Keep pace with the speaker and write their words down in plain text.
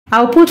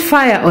I'll put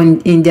fire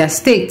in their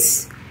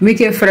states.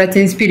 Wike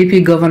threatens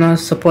PDP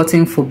governors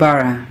supporting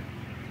Fubara.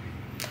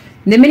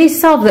 The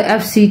Minister of the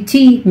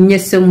FCT,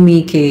 Nyesom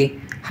Wike,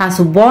 has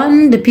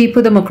warned the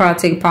People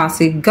Democratic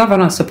Party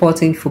governor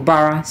supporting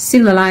Fubara,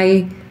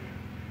 similarly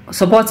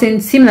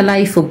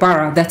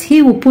Fubara, that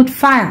he will put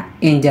fire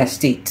in their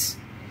states.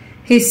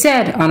 He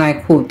said, and I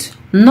quote,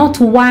 "Not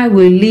while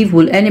we live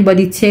will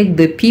anybody take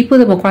the People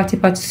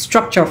Democratic Party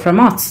structure from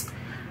us.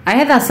 I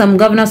heard that some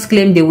governors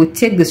claim they would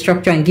take the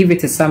structure and give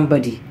it to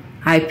somebody.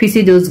 I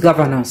pity those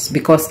governors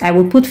because I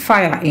will put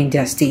fire in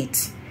their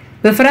states."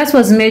 The threat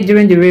was made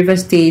during the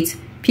Rivers State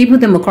People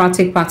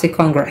Democratic Party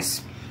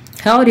Congress,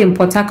 held in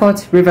Port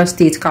Harcourt, Rivers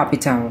State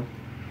capital.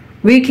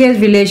 Wike's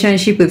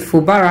relationship with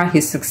Fubara,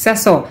 his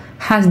successor,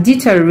 has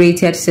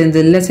deteriorated since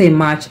the latter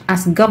emerged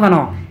as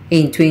governor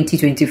in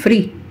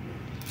 2023.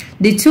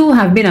 The two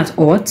have been at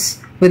odds,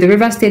 with the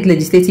Rivers State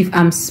legislative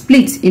arm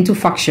split into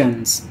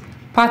factions.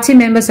 Party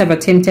members have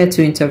attempted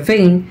to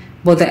intervene,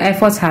 but the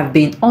efforts have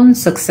been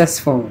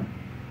unsuccessful.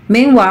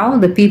 Meanwhile,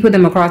 the People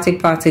Democratic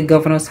Party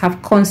governors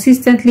have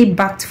consistently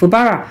backed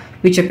Fubara,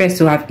 which appears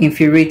to have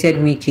infuriated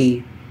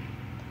Wike.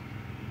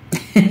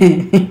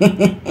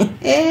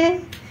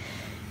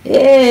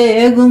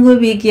 Hey, Egungu,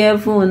 be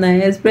careful. Now,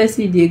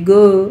 expressive they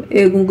go.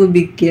 Egungu,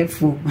 be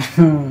careful.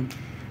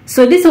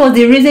 So this was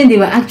the reason they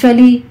were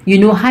actually,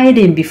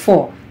 hiding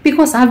before.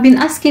 Because I've been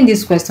asking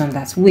this question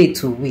that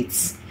wait.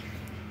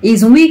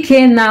 Is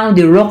Wike now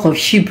the rock of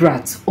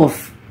shipwreck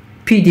of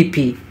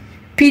PDP?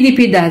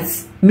 PDP that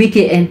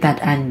Wike entered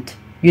and,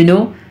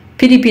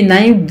 PDP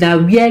now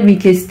where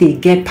Wike stay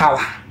get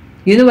power.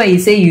 When you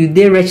say you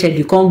dey wretched,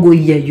 you can't go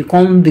here, you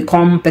can't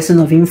become person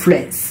of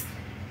influence.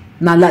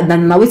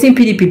 Now we say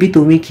PDP be to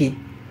Wike.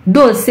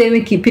 Those say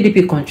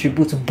PDP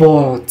contribute,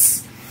 but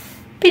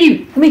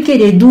Wike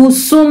they do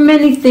so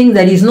many things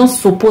that he's not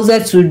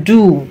supposed to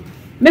do.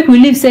 Make we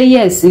live say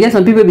yes. You get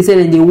some people be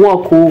saying they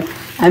walk,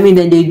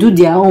 then they do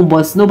their own,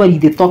 but nobody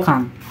they talk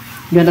on.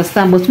 You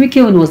understand? But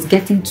Wike was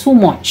getting too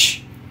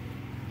much.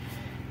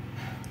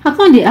 How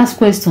come they ask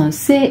questions?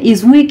 Say,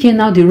 is Wike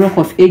now the rock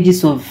of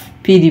ages of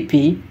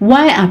PDP?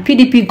 Why are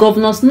PDP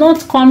governors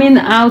not coming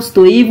out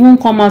to even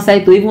come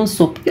outside to even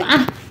support?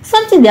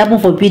 Something they happen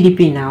for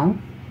PDP now.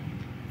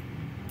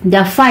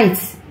 Their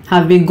fights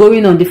have been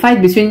going on. The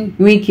fight between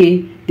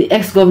Wike, the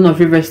ex-governor of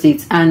Rivers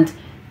State, and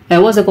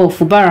what's it called,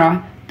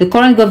 Fubara, the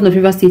current governor of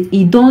Rivers State.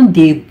 He don't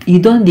they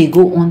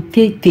go on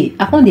tete.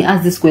 How come they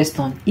ask this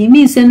question? It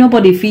means say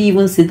nobody feel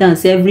even sit down and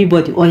say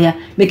everybody, oh yeah,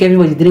 make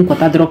everybody drink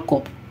water drop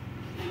cup.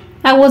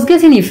 I was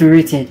getting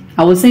infuriated.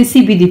 I was saying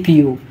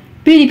CBDP.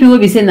 PDP will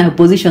be saying that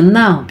position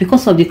now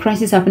because of the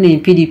crisis happening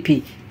in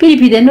PDP.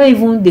 PDP, they not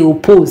even they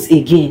oppose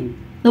again.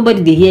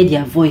 Nobody they hear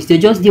their voice. They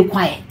just they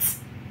quiet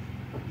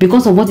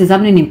because of what is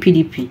happening in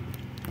PDP.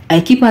 I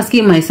keep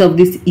asking myself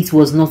this. It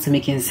was not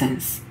making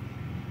sense.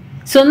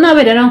 So now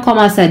when they don't come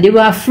outside, they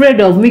were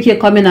afraid of Wike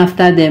coming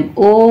after them.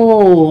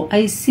 Oh,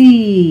 I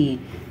see.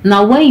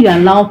 Now when you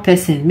allow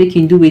person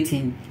making do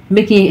waiting,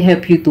 making it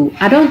help you to,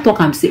 I don't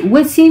talk. I'm saying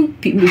waiting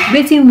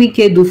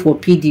Wike do for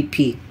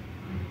PDP.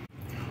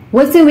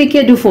 Wetin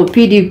Wike do for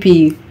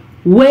PDP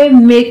wey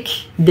make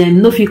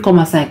them no fit come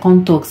outside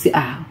come talk say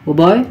oh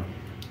boy,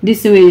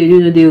 this way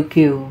they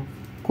okay go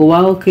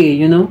okay,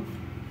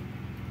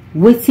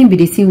 wetin be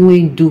the thing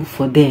we do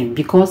for them?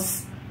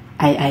 Because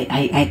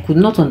I could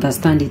not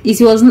understand it.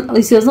 It was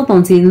not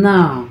until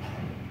now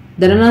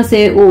that I not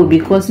say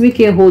because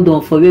Wike hold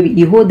on for baby,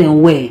 you hold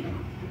them where?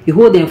 You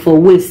hold them for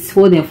waist,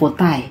 hold them for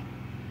thigh.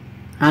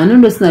 I don't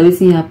understand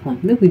wetin happen.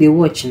 Make we dey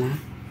watch now.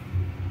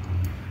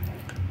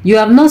 You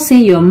have not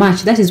seen your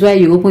match. That is why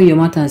you open your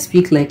mouth and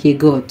speak like a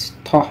god.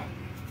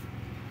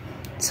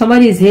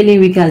 Somebody is hailing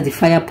Wike as the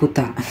fire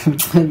putter.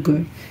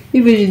 God.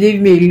 If you should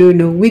leave me alone,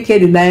 no. Wike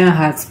the lion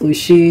hearts.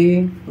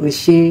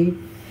 Oshe.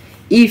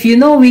 If you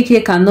know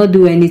Wike cannot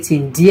do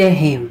anything, dear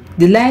him.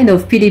 The line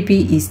of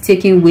PDP is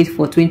taking weight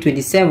for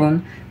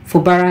 2027.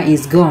 Fubara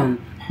is gone.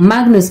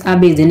 Magnus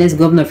Abe is the next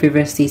governor of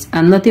Rivers State,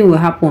 and nothing will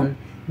happen.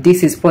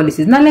 This is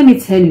policies. Now let me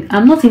tell you,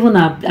 I'm not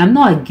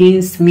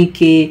against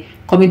Wike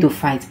coming to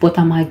fight, but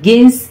I'm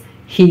against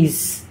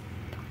his,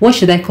 what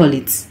should I call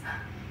it?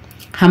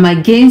 I'm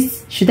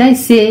against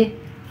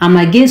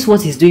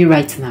what he's doing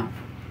right now.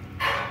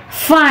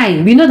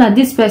 Fine, we know that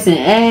this person,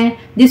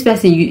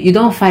 you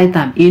don't fight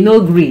him, you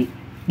no agree.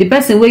 The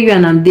person where you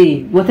and I'm there,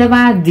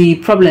 whatever the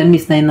problem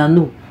is, I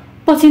know.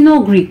 But you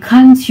no agree,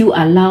 can't you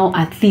allow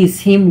at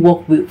least him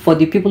work for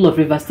the people of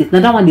Rivers State? Now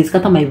that one is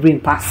scatter my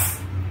brain pass.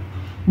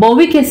 But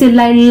we can say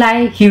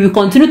lie, he will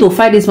continue to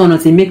fight this one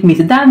until make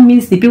meat. That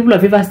means the people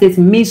of Rivers State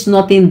means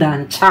nothing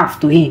than chaff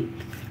to him.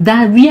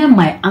 That where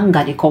my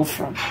anger they come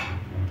from.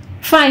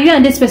 Fine, you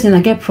and this person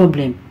I get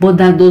problem, but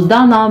that does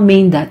that now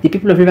mean that the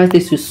people of Rivers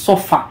State will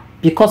suffer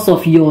because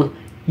of your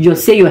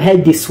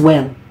head this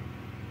well?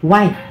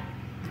 Why?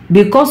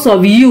 Because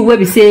of you, where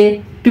we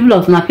say people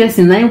of my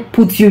person I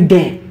put you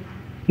there.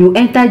 You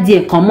enter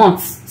there, come out.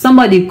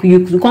 Somebody,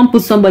 you can't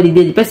put somebody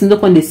there, the person don't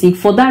come to sing.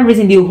 For that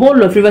reason, the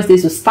whole of Rivers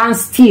State to stand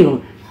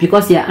still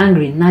because you're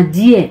angry. Now,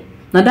 dear,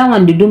 Now that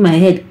one they do my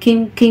head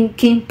king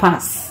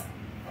pass.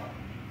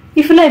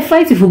 If you like,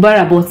 fight with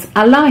Fubara, but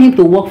allow him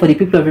to work for the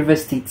people of River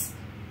State.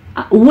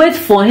 Wait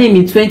for him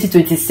in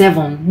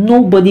 2027.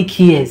 Nobody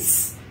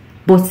cares.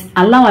 But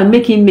allow and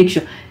make him make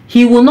sure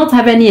he will not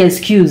have any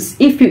excuse.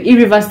 If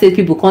River State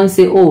people can't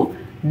say, oh,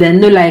 then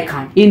no like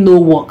him, he no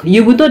work.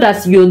 You will know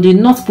that you did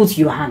not put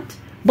your hand.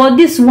 But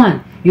this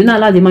one, you not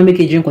allow the man make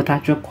a drink water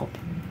cup.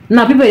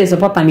 Now people they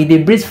support me,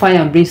 they breathe fire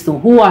and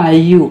brimstone. Who are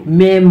you?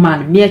 Mere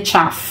man, mere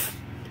chaff.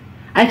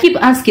 I keep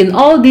asking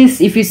all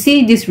this. If you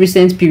see this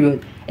recent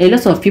period, a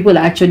lot of people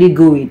are actually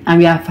going, and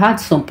we have had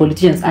some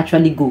politicians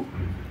actually go.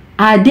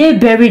 Are they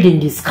buried in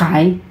the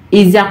sky?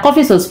 Is their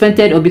coffee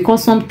suspended? Or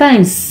because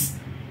sometimes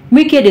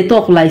Wike they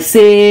talk like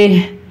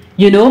say,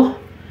 you know,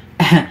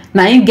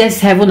 now he gets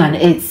heaven and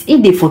earth,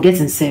 if they forget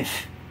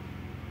himself.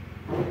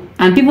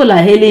 And people are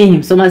hailing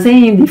him. Some are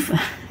saying him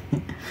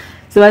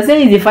some are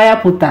saying he's the fire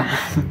putter.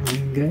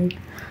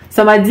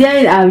 Some are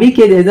saying Wike,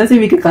 there's nothing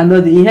Wike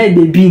cannot do. He had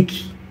the big.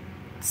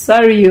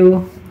 Sorry,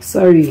 yo.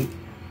 Sorry.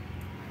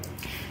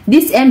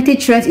 This empty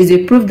threat is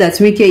a proof that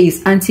Wike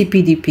is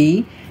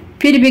anti-PDP.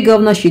 PDP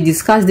governor should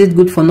discuss this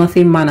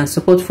good-for-nothing man and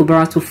support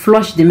Fubara to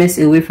flush the mess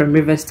away from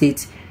River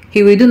State.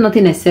 He will do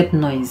nothing except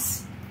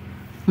noise.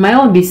 My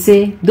own be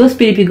say, those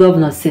PDP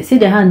governors say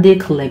their hand they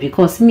clear,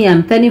 because me,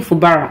 I'm telling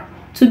Fubara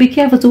to be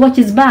careful to watch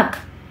his back.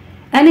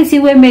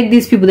 Anything will make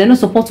these people, they're not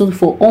supported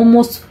for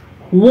almost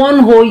 1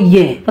 whole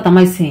year. What am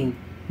I saying?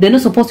 They're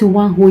not supported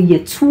 1 whole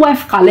year.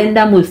 12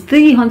 calendar months,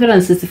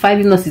 365,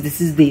 if not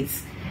 66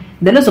 days.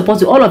 They're not supposed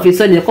to all of a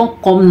sudden they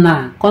can't come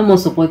now, come more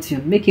support you,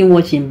 make him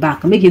watch him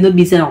back, make him not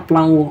be saying our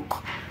plan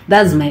work.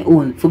 That's my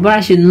own.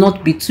 Fubara should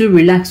not be too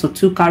relaxed or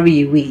too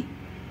carry away.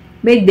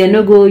 Make them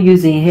no go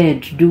using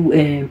head do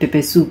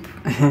pepper soup.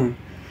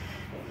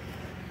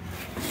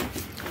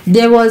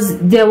 There was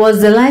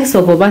the likes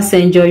of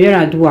Obasanjo,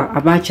 Yar'Adua,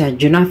 Abacha,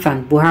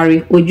 Jonathan,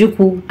 Buhari,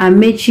 Ojukwu,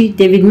 Amechi,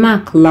 David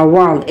Mark,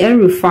 Lawal,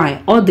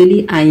 El-Rufai,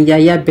 Odili, and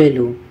Yaya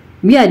Bello.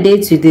 We are there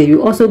today.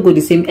 You also go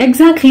the same.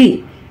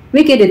 Exactly.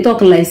 Wike they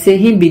talk like say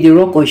him be the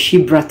rock or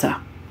sheep brother.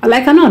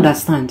 I cannot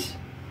understand.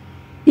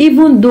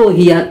 Even though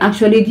he had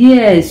actually,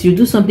 yes, you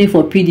do something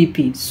for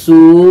PDP,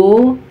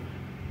 so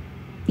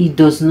it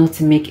does not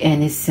make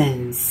any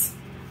sense.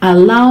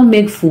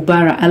 Make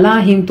Fubara, allow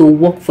him to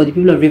work for the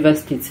people of River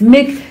State.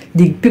 Make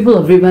the people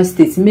of River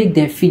State, make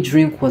them fit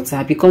drink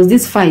water, because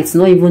this fight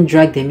not even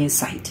drag them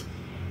inside.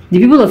 The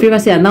people of River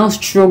State are now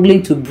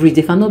struggling to breathe.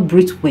 They cannot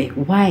breathe well.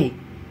 Why?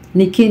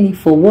 Nikini,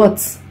 for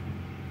what?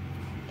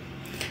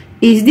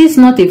 Is this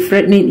not a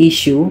threatening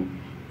issue?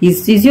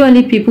 Is it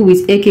only people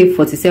with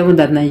AK-47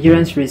 that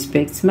Nigerians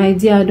respect? My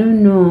dear, I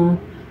don't know.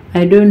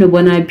 I don't know.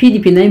 But now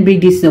PDP now bring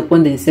this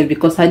upon themselves,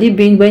 because had it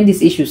been when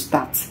this issue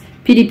starts,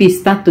 PDP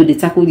start to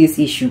tackle this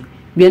issue,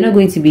 we are not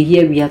going to be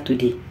here we are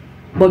today.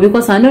 But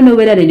because I don't know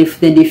whether they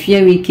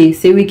fear Wike,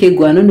 say Wike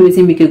go, I don't know what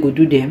Wike go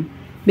do them.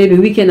 Maybe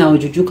Wike now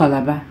Juju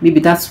Calabar. Maybe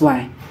that's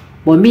why.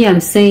 But me, I'm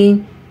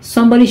saying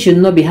somebody should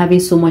not be having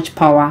so much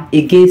power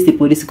against the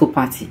political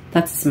party.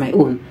 That is my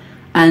own.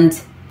 And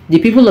the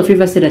people of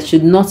River State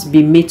should not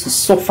be made to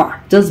suffer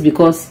just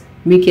because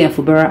Wike and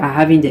Fubara are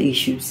having their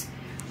issues.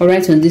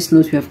 Alright, on this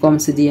note, we have come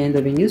to the end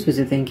of the news. We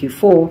say thank you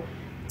for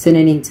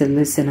tuning in to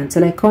listen.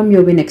 Until I come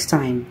your way next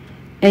time,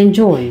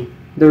 enjoy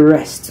the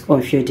rest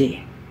of your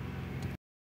day.